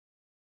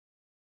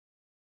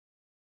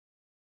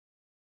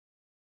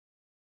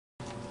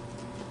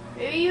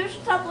Maybe you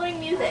should stop playing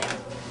music.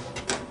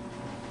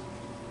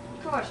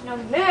 Gosh, no,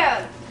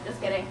 man. Just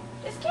kidding.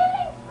 Just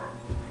kidding.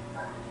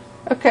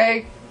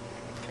 Okay.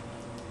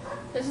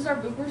 This is our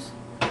bloopers.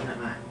 Not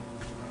mine.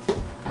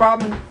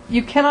 Robin,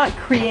 you cannot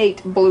create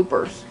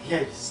bloopers.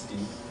 Yeah,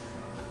 Steve.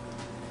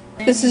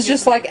 This is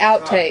just like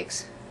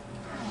outtakes.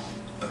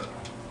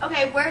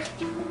 Okay, where's...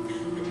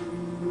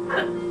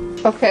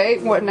 Okay,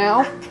 what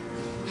now?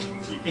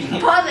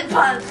 Pause it,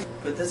 pause.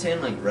 Put this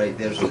hand like right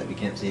there so that we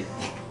can't see it.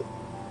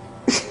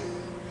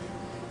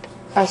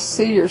 I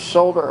see your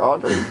shoulder,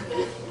 Audrey.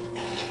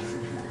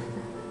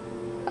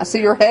 I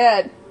see your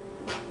head.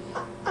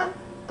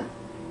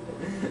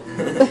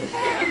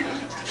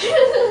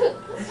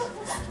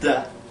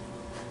 Stop.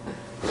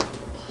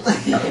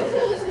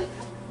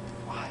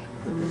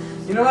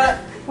 You know what?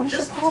 What is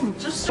your problem?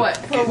 Just what?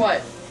 For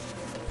what?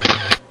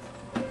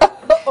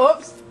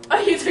 Oops. Oh,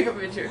 you took a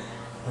picture.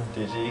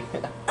 Did you?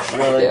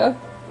 Really? Yeah.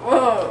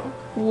 Whoa.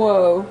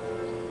 Whoa.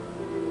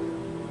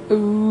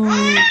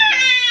 Ooh.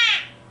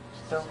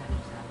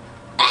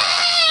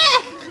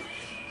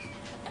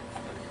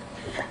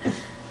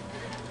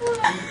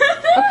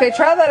 Okay,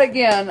 try that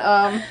again.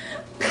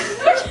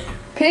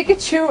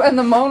 Pikachu and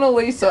the Mona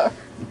Lisa.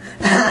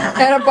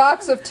 And a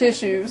box of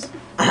tissues.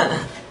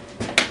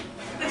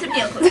 What's a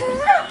nail clip?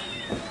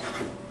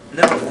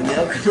 No, the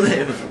nail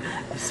clip.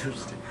 It's so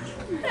stupid.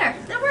 There,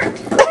 that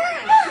worked.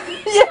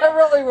 Yeah, it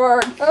really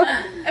worked.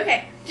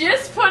 Okay,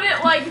 just put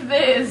it like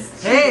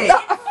this. Hey!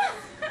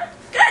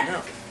 Good.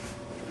 No.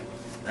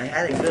 I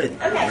had it good,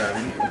 Okay.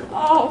 Robin.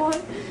 Oh.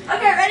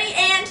 Okay, ready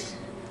and...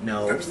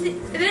 No. Is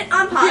it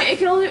on pause? Okay, it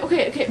can only.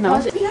 Okay, No.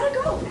 pause it. We gotta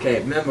go. Okay,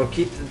 remember,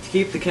 keep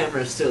the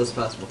camera as still as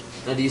possible.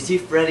 Now, do you see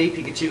Freddy,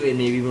 Pikachu, and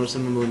maybe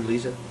some of Mona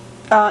Lisa?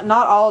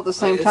 Not all at the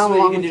same This is time what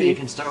along you can with do. you. You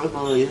can start with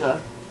Mona Lisa.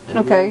 And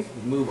Okay.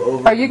 Move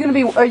over. Are you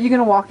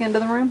gonna walk into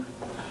the room?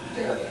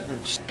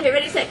 Okay,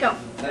 ready, set, go.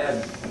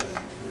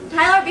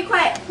 Tyler, be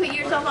quiet. Put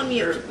yourself on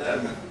mute.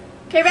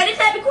 Okay, ready,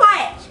 set, be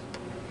quiet.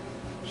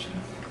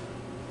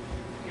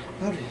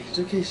 Audrey, it's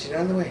okay. She's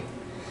on the way.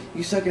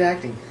 You suck at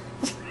acting.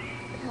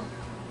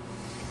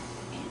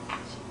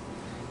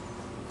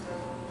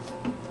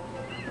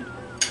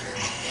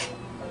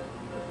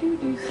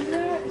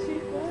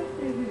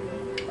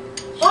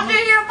 Under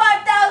here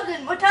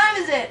 5,000. What time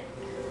is it?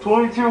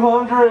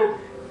 2200.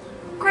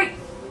 Great.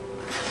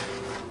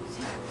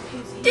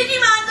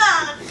 Digimon's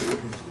on.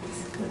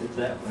 It's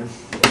that one.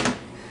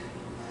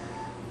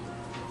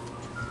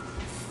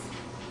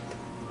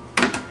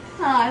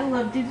 Oh, I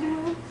love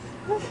Digimon.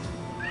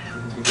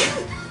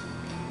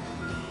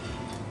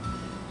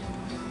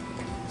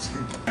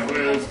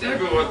 Where's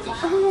Deborah with the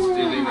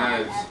steely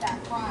knives?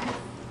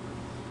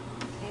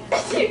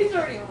 He's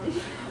already on.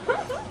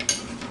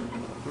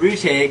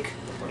 Retake.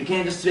 You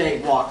can't just say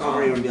walk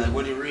over here and be like,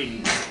 "What are you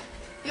reading?"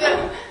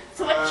 Yeah.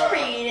 So what you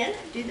reading?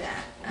 Do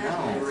that. No.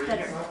 That's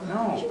better.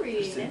 No. What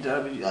you Just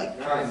reading? like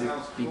try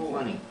to be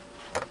funny.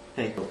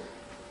 Hey, go.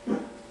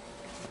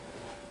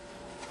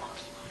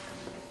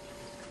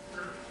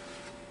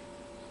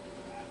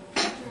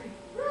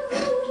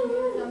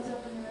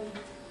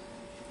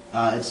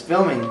 It's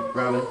filming,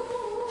 Robin.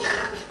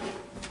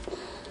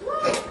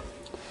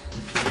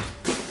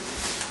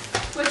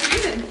 What you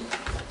reading?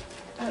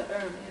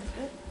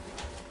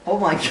 Oh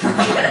my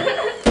god.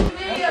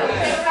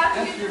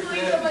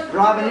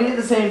 Robin, you did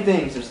the same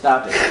thing, so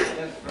stop it.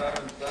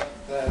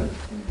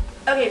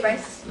 Okay,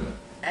 Bryce.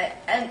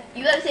 And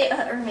you gotta say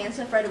man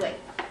stuff right away.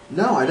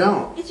 No, I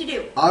don't. Yes, you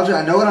do. Audrey,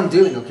 I know what I'm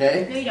doing,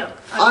 okay? No, you don't.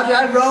 Audrey,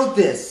 I wrote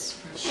this.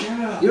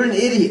 You're an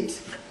idiot.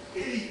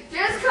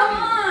 Just come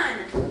on.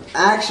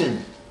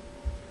 Action.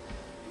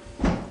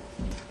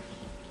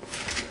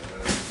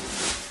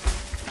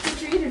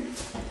 What you reading?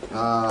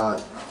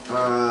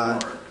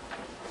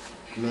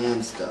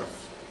 Man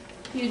stuff.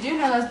 You do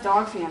know that's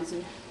dog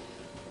fancy,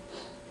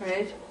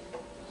 right?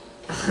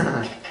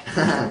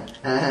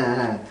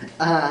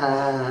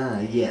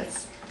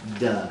 Yes.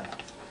 Duh.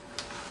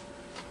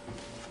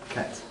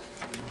 Cut.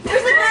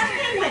 There's a glass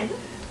penguin.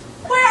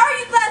 Where are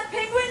you, glass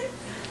penguin?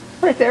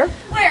 Right there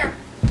Where?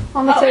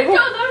 on the table. No,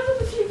 that was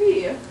on the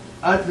TV.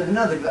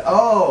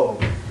 Oh.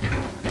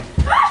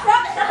 Gosh,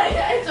 Robin,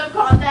 I so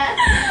caught that.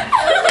 I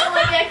was the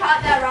only way I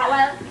caught that,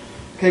 Rottweiler.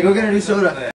 Okay, go get a new soda.